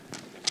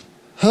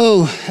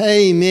Oh,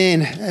 amen.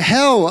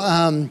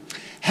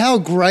 How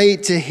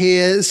great to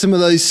hear some of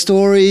those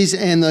stories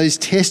and those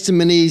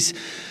testimonies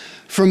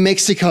from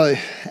Mexico.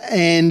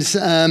 And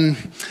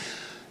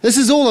this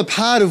is all a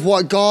part of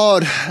what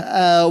God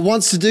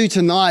wants to do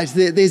tonight.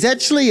 There's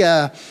actually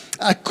a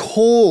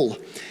call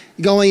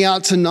going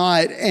out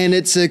tonight, and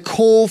it's a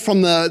call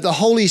from the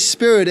Holy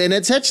Spirit, and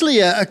it's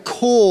actually a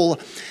call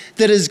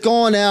that has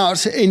gone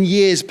out in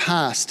years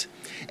past.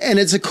 And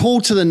it's a call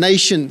to the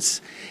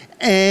nations.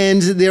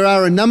 And there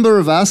are a number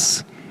of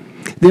us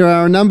who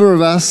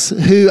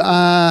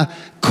are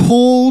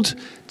called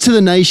to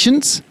the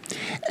nations,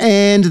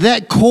 and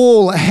that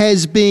call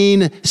has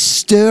been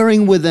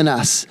stirring within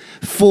us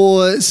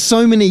for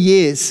so many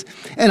years.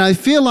 And I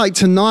feel like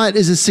tonight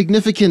is a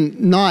significant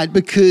night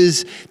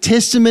because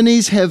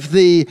testimonies have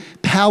the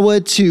power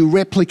to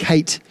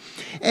replicate.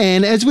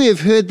 And as we have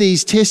heard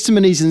these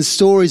testimonies and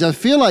stories, I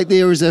feel like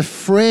there is a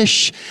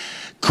fresh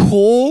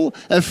call,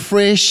 a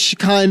fresh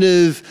kind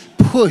of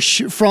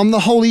push from the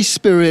Holy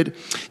Spirit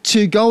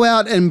to go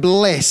out and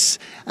bless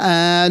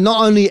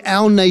not only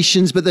our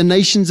nations, but the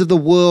nations of the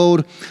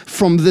world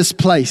from this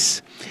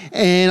place.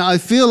 And I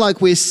feel like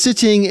we're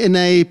sitting in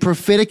a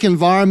prophetic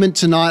environment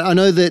tonight. I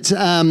know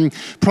that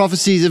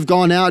prophecies have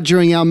gone out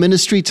during our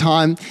ministry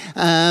time,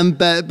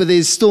 but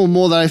there's still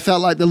more that I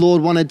felt like the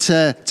Lord wanted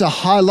to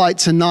highlight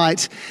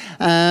tonight,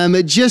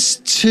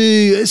 just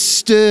to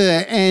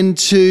stir and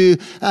to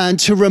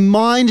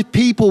remind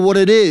people what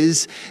it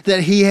is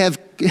that He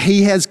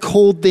has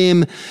called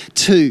them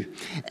to.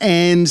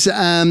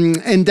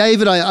 And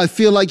David, I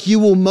feel like you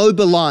will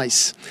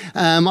mobilize.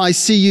 I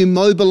see you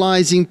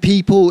mobilizing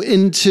people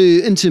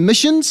into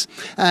missions,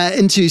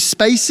 into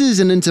spaces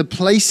and into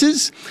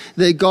places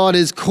that God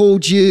has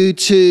called you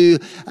to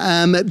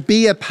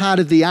be a part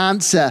of the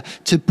answer,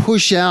 to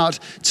push out,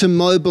 to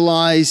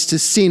mobilize, to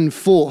send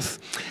forth.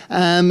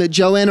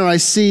 Joanna, I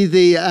see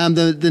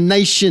the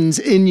nations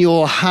in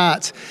your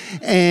heart,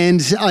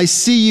 and I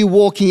see you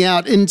walking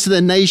out into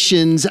the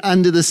nations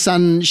under the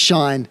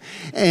sunshine,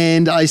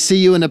 and I see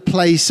you in a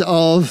place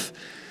of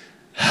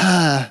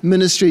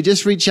ministry.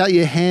 Just reach out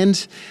your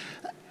hand.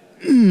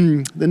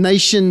 The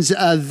nations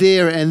are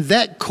there, and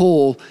that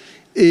call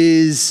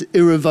is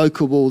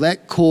irrevocable.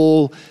 That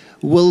call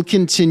will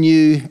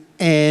continue,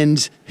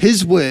 and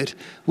His word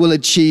will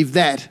achieve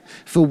that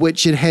for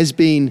which it has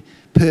been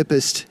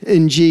purposed,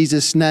 in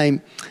Jesus'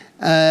 name.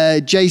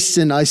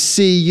 Jason, I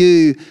see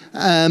you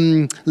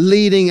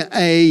leading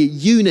a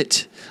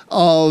unit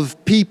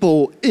of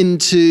people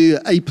into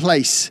a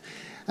place,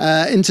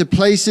 into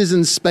places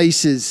and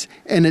spaces,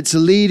 and it's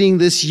leading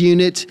this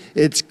unit.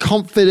 It's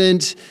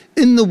confident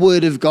in the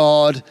Word of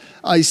God.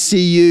 I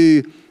see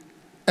you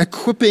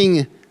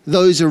equipping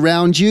those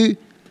around you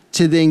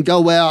to then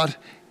go out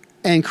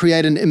and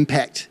create an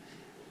impact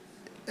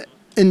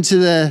into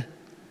the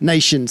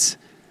nations.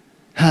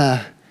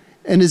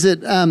 And is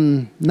it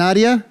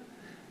Nadia?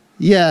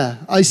 Yeah,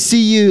 I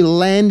see you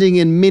landing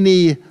in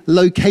many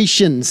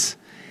locations,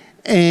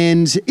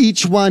 and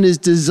each one is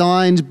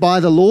designed by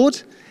the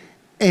Lord,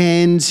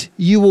 and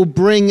you will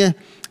bring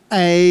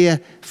a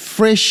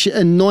fresh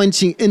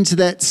anointing into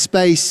that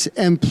space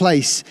and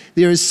place.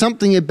 There is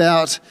something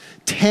about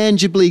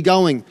tangibly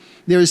going.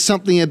 There is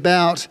something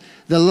about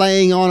the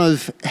laying on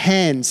of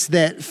hands,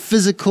 that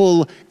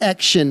physical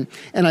action.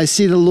 And I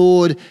see the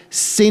Lord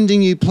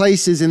sending you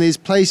places, and there's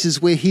places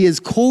where He has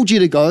called you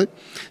to go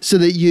so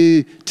that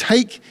you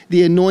take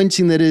the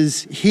anointing that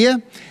is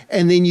here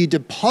and then you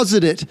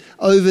deposit it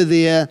over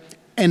there,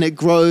 and it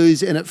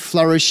grows and it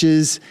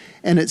flourishes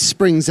and it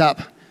springs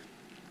up.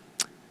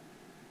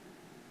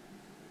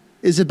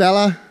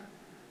 Isabella?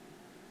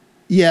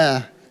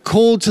 Yeah,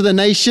 called to the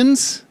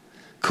nations,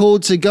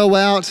 called to go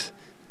out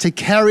to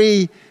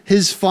carry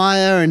His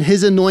fire and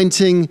His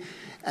anointing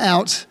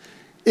out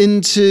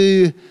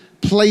into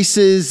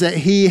places that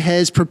He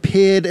has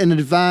prepared in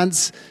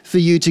advance for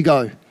you to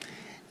go.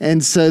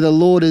 And so the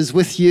Lord is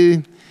with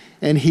you,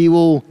 and He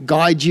will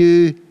guide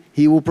you,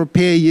 He will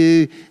prepare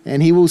you,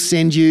 and He will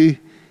send you.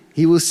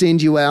 He will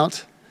send you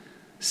out.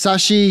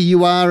 Sashi,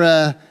 you are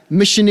a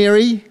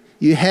missionary.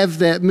 You have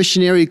that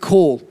missionary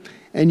call,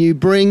 and you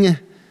bring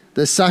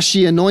the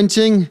Sashi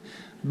anointing,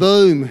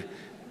 boom,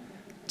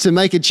 to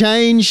make a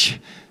change,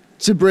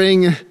 to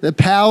bring the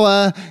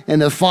power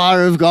and the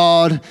fire of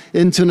God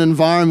into an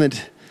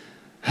environment.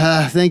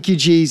 Thank you,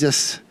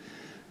 Jesus.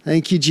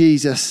 Thank you,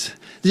 Jesus.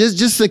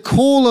 Just the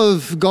call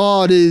of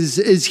God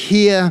is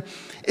here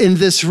in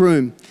this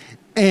room.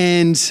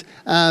 And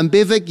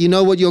Bevik, you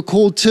know what you're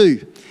called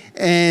to.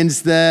 And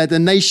the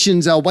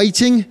nations are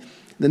waiting.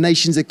 The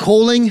nations are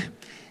calling.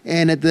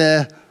 And at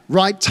the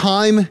right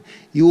time,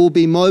 you will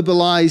be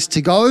mobilized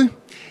to go.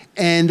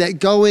 And that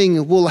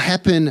going will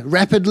happen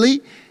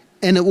rapidly,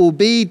 and it will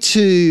be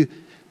to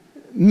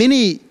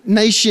many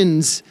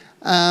nations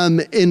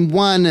in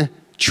one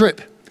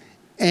trip.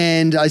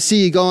 And I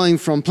see you going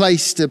from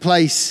place to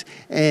place,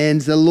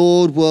 and the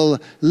Lord will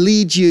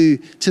lead you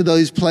to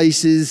those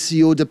places.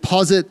 You'll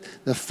deposit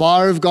the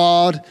fire of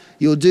God,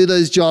 you'll do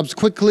those jobs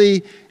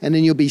quickly, and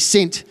then you'll be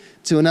sent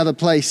to another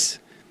place.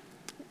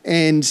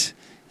 And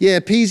yeah,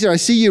 Peter, I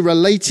see you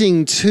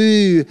relating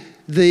to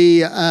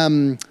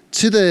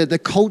the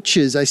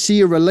cultures. I see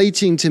you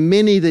relating to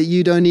many that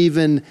you don't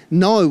even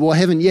know or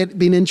haven't yet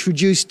been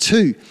introduced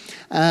to.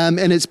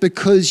 And it's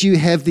because you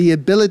have the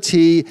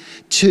ability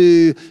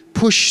to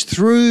push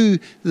through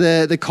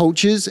the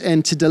cultures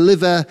and to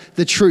deliver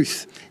the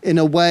truth in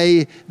a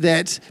way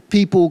that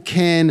people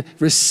can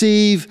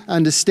receive,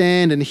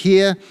 understand, and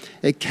hear.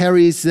 It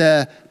carries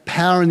the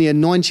power and the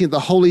anointing of the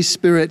Holy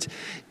Spirit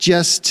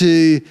just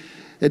to...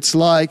 It's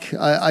like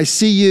I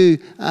see you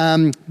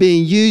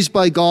being used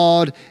by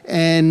God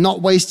and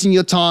not wasting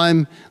your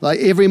time.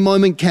 Like every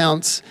moment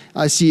counts.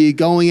 I see you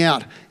going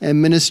out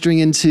and ministering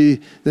into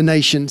the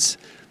nations.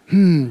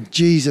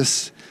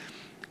 Jesus.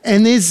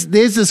 And there's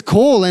this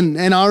call.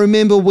 And I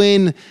remember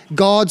when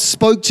God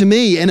spoke to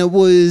me and it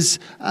was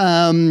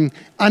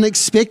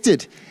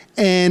unexpected.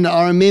 And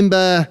I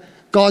remember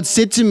God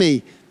said to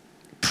me,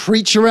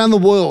 preach around the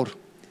world.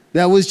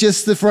 That was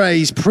just the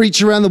phrase,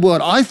 preach around the world.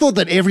 I thought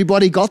that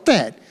everybody got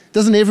that.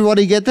 Doesn't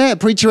everybody get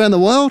that? Preach around the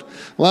world?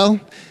 Well,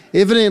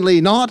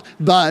 evidently not,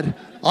 but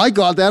I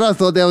got that. I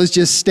thought that was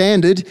just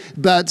standard,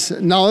 but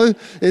no,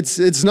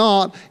 it's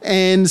not.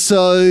 And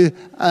so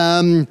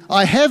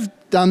I have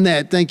done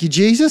that, thank you,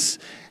 Jesus.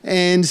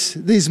 And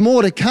there's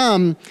more to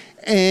come.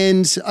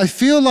 And I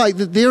feel like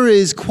that there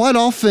is quite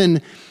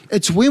often...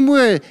 It's when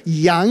we're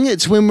young,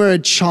 it's when we're a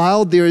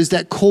child, there is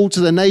that call to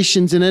the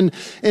nations. And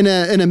in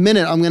a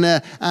minute, I'm going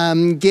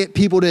to get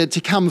people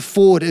to come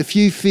forward if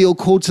you feel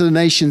called to the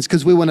nations,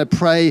 because we want to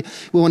pray,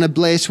 we want to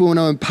bless, we want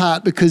to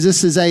impart, because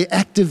this is a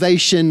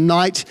activation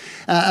night,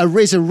 a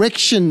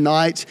resurrection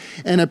night,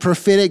 and a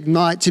prophetic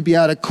night to be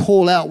able to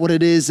call out what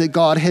it is that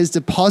God has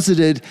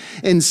deposited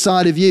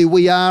inside of you.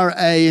 We are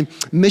a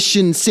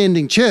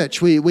mission-sending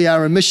church. We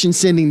are a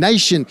mission-sending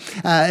nation.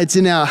 It's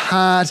in our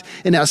heart,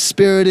 in our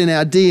spirit, in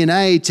our DNA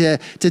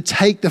to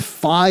take the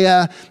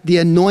fire, the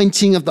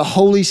anointing of the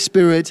Holy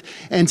Spirit,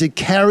 and to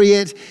carry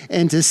it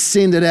and to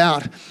send it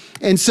out.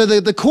 And so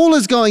the call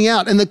is going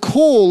out, and the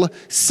call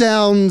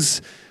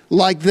sounds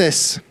like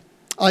this.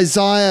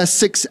 Isaiah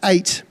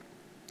 6:8.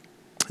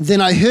 Then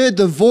I heard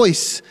the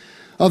voice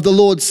of the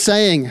Lord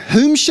saying,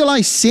 whom shall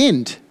I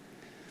send?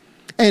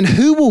 And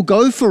who will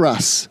go for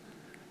us?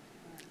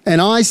 And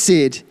I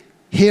said,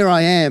 here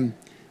I am,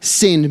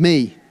 send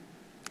me.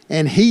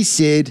 And he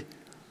said,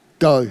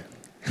 go.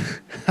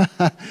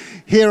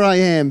 Here I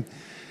am.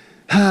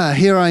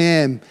 Here I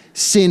am.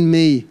 Send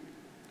me.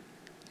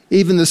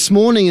 Even this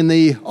morning in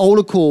the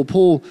altar call,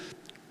 Paul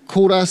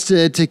called us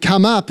to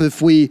come up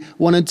if we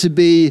wanted to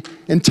be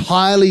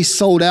entirely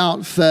sold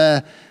out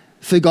for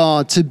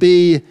God, to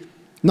be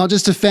not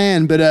just a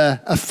fan, but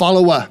a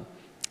follower.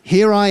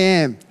 Here I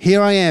am.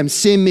 Here I am.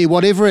 Send me,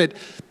 whatever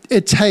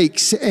it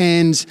takes.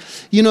 And,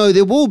 you know,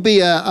 there will be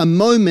a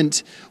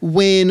moment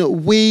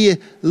when we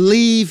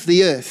leave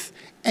the earth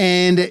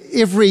and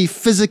every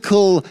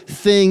physical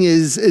thing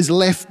is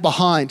left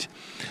behind.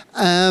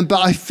 But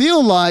I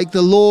feel like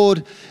the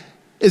Lord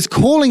is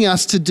calling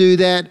us to do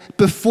that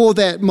before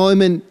that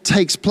moment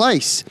takes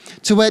place,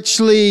 to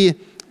actually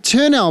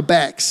turn our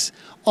backs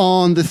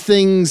on the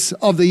things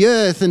of the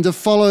earth and to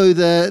follow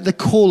the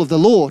call of the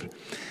Lord.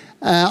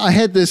 I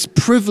had this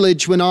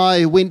privilege when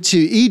I went to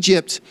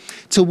Egypt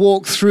to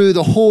walk through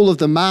the Hall of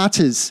the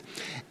Martyrs.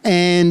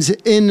 And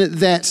in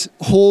that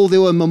hall,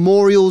 there were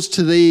memorials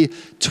to the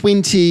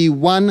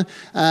 21,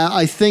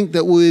 I think,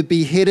 that were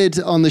beheaded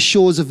on the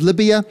shores of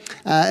Libya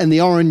in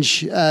the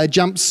orange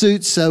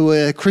jumpsuits. They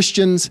were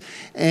Christians,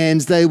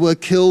 and they were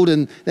killed,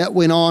 and that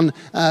went on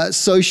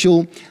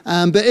social.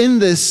 But in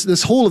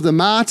this Hall of the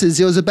Martyrs,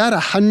 there was about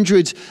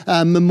 100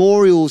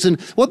 memorials,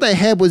 and what they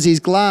had was these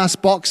glass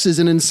boxes,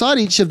 and inside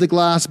each of the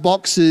glass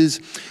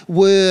boxes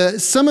were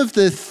some of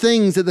the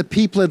things that the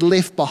people had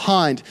left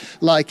behind,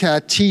 like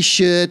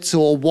T-shirts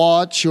or a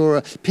watch or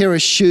a pair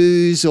of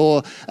shoes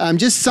or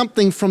just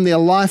something from their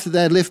life that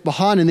they had left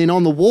behind. And then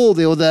on the wall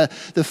there were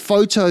the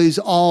photos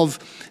of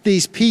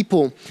these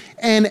people.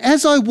 And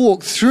as I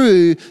walked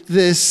through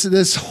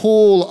this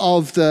hall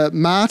of the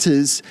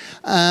martyrs,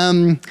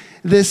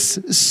 this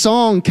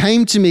song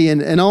came to me,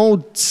 an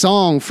old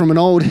song from an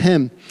old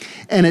hymn,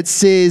 and it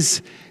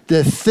says,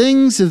 "The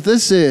things of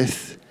this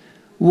earth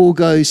will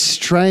go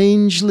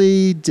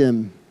strangely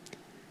dim.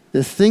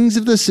 The things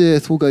of this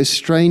earth will go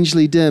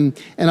strangely dim."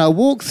 And I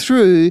walked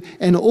through,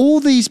 and all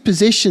these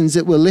possessions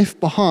that were left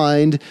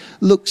behind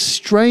looked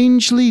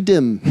strangely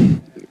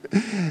dim.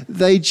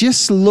 They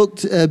just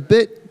looked a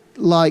bit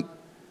like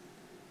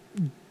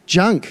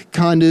junk,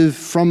 kind of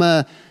from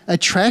a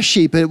trash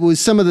heap. It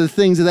was some of the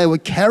things that they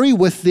would carry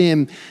with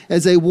them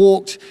as they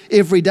walked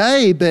every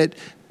day, but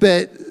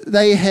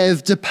they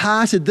have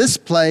departed this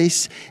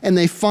place, and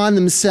they find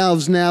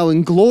themselves now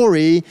in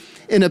glory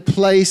in a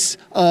place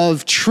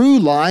of true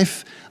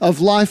life, of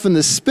life in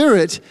the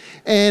Spirit.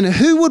 And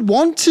who would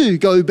want to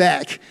go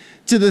back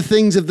to the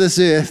things of this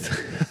earth?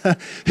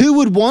 Who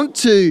would want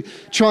to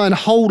try and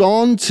hold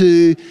on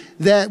to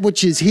that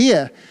which is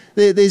here?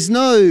 There's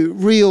no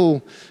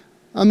real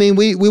I mean,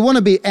 we want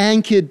to be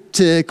anchored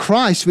to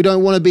Christ. We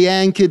don't want to be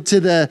anchored to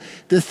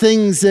the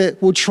things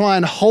that will try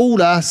and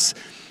hold us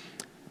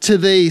to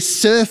the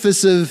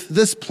surface of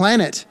this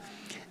planet.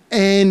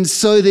 And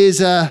so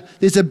there's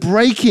a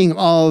breaking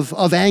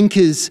of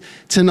anchors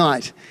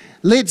tonight.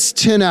 Let's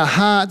turn our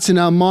hearts and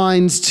our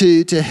minds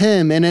to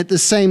him, and at the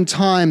same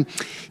time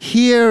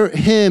hear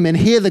him and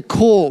hear the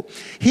call.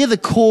 Hear the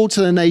call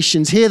to the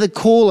nations. Hear the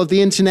call of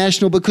the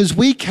international, because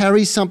we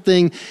carry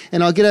something,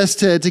 and I'll get us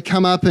to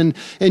come up in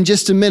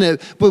just a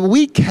minute, but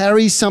we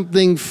carry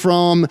something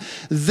from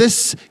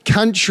this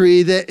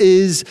country that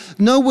is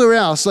nowhere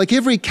else. Like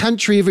every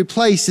country, every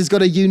place has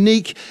got a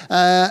unique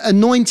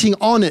anointing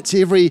on it.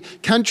 Every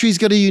country's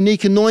got a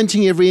unique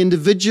anointing, every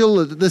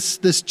individual,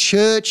 this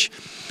church.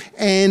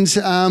 And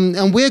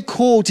we're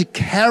called to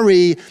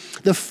carry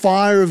the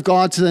fire of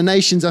God to the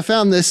nations. I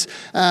found this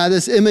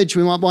image.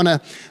 We might want to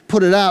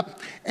put it up.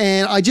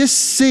 And I just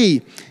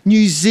see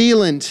New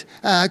Zealand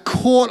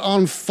caught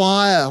on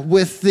fire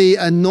with the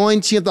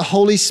anointing of the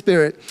Holy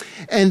Spirit,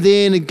 and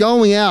then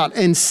going out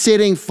and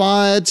setting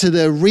fire to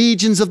the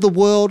regions of the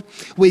world.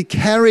 We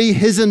carry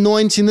his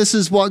anointing. This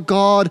is what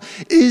God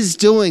is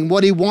doing,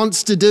 what he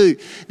wants to do.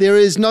 There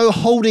is no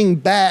holding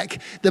back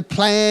the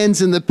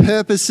plans and the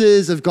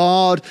purposes of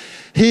God.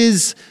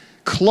 His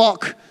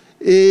clock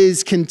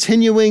is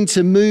continuing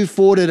to move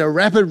forward at a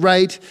rapid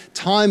rate.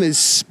 Time is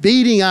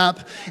speeding up,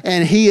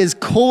 and he is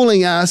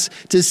calling us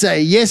to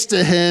say yes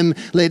to him.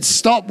 Let's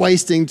stop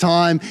wasting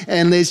time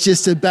and let's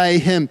just obey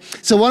him.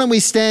 So why don't we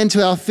stand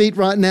to our feet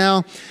right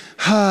now?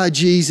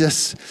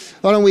 Jesus.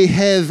 Why don't we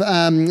have,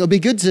 it'll be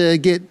good to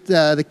get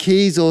the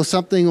keys or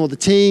something, or the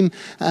team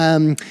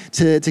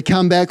to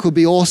come back would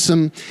be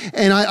awesome.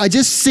 And I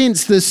just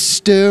sense this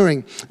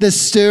stirring in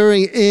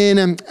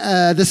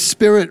the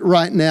spirit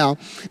right now,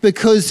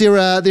 because there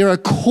are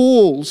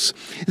calls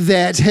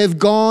that have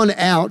gone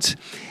out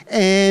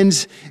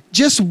and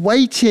just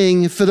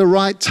waiting for the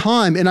right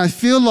time. And I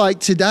feel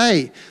like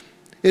today,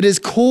 it is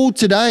called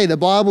today. The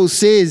Bible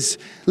says,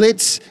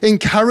 let's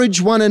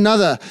encourage one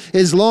another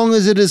as long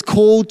as it is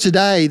called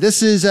today.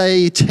 This is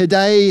a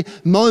today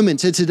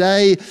moment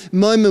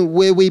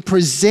where we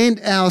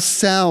present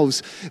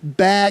ourselves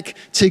back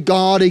to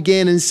God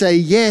again and say,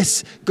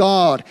 yes,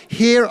 God,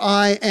 here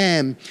I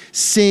am,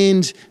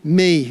 send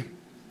me.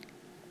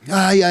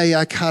 Romans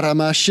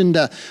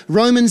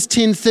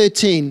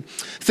 10:13.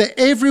 For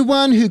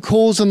everyone who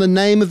calls on the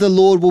name of the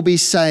Lord will be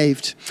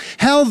saved.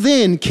 How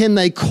then can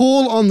they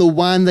call on the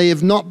one they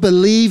have not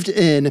believed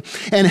in?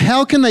 And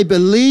how can they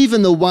believe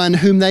in the one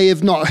whom they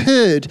have not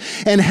heard?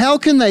 And how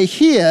can they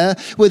hear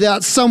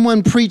without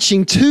someone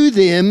preaching to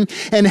them?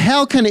 And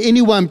how can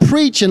anyone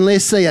preach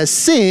unless they are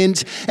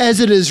sent?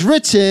 As it is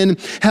written,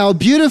 how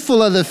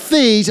beautiful are the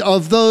feet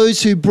of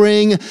those who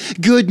bring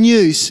good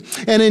news.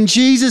 And in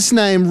Jesus'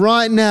 name,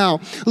 right now,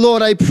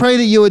 Lord, I pray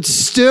that you would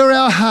stir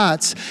our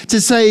hearts to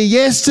say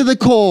yes to the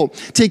call,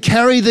 to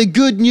carry the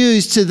good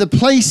news to the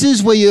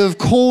places where you have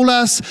called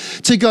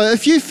us to go.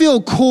 If you feel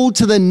called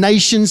to the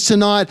nations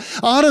tonight,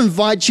 I'd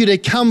invite you to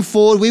come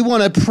forward. We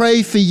want to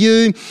pray for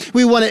you.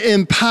 We want to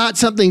impart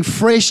something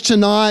fresh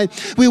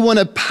tonight. We want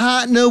to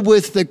partner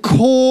with the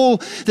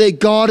call that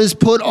God has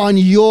put on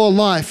your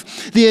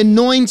life, the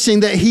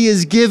anointing that he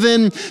has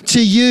given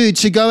to you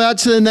to go out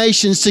to the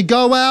nations, to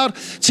go out,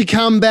 to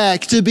come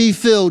back, to be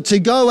filled, to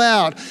go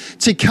out,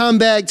 to come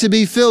back, to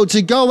be filled,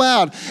 to go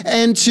out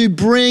and to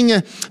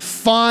bring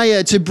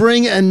fire, to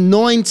bring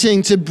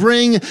anointing, to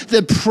bring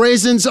the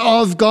presence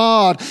of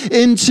God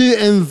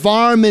into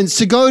environments,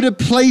 to go to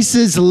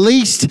places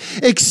least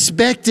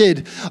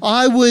expected.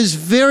 I was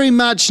very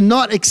much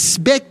not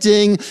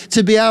expecting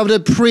to be able to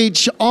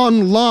preach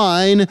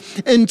online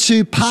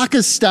into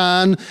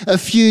Pakistan a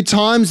few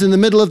times in the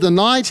middle of the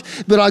night,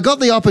 but I got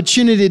the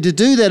opportunity to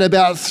do that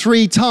about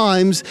 3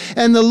 times,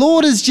 and the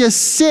Lord has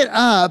just set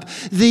up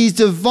these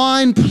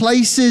divine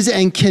places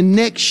and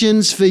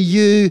connections for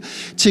you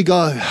to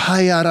go.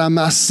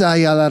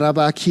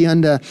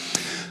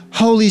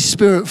 Holy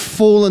Spirit,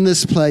 fall in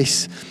this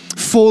place.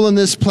 Fall in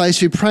this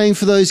place. We're praying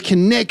for those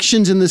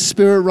connections in the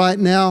Spirit right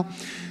now.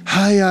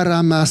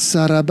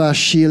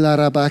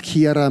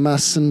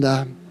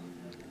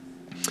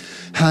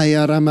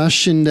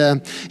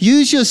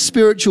 Use your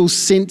spiritual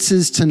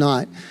senses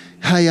tonight.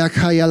 Is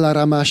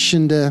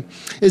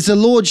the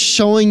Lord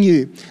showing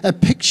you a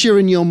picture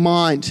in your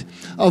mind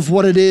of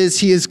what it is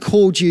he has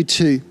called you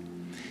to?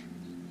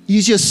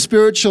 Use your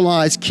spiritual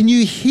eyes. Can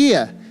you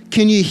hear?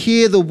 Can you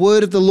hear the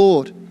word of the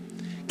Lord?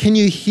 Can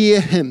you hear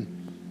him?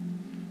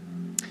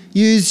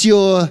 Use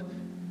your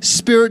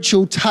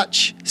spiritual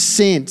touch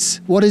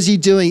sense. What is he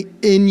doing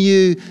in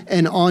you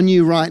and on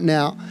you right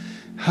now?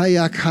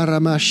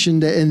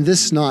 In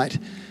this night,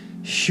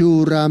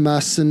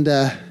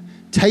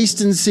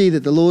 taste and see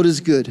that the Lord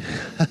is good.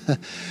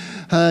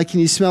 Can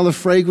you smell the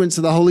fragrance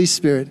of the Holy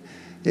Spirit?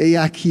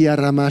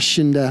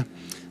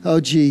 Oh,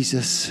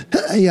 Jesus.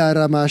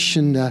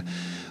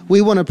 we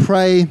want to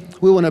pray,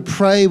 we want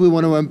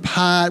to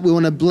impart, we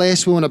want to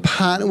bless, we want to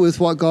partner with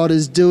what God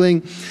is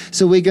doing.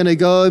 So we're going to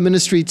go,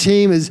 ministry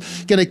team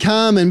is going to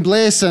come and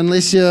bless,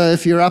 unless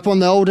if you're up on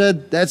the altar,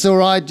 that's all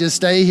right, just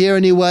stay here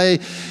anyway.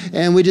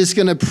 And we're just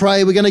going to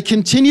pray. We're going to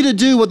continue to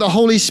do what the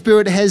Holy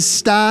Spirit has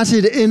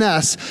started in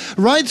us.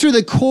 Right through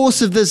the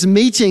course of this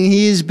meeting,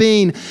 He has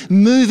been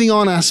moving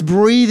on us,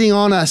 breathing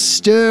on us,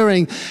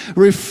 stirring,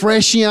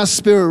 refreshing our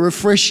spirit,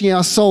 refreshing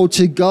our soul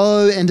to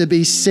go and to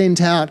be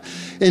sent out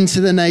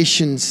into the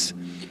nations.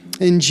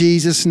 In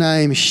Jesus'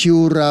 name.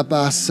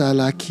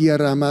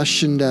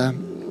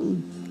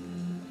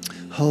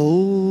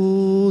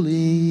 Holy.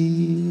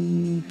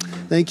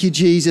 Thank you,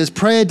 Jesus.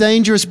 Pray a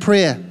dangerous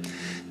prayer.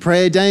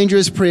 Pray a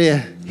dangerous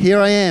prayer. Here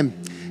I am.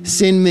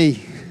 Send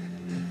me.